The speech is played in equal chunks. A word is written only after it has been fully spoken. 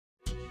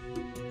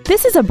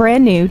This is a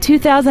brand new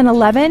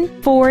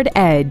 2011 Ford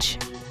Edge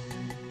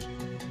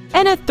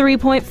and a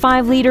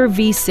 3.5-liter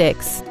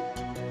V6.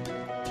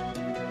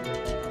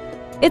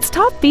 Its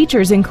top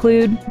features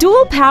include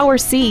dual power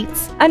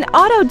seats, an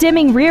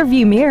auto-dimming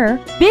rearview mirror,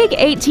 big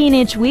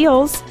 18-inch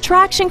wheels,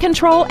 traction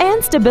control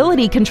and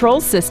stability control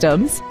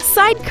systems,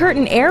 side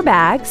curtain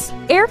airbags,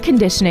 air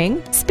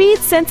conditioning,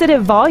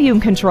 speed-sensitive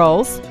volume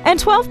controls, and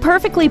 12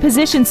 perfectly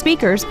positioned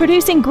speakers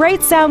producing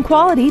great sound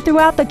quality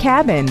throughout the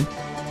cabin.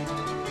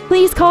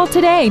 Please call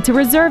today to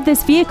reserve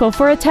this vehicle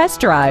for a test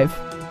drive.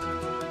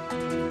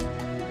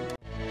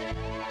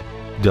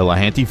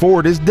 Delehanty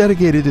Ford is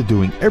dedicated to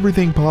doing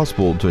everything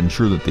possible to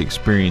ensure that the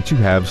experience you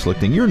have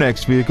selecting your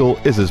next vehicle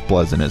is as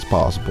pleasant as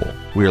possible.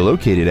 We are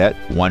located at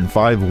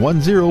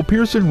 1510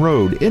 Pierson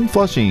Road in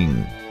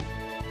Flushing.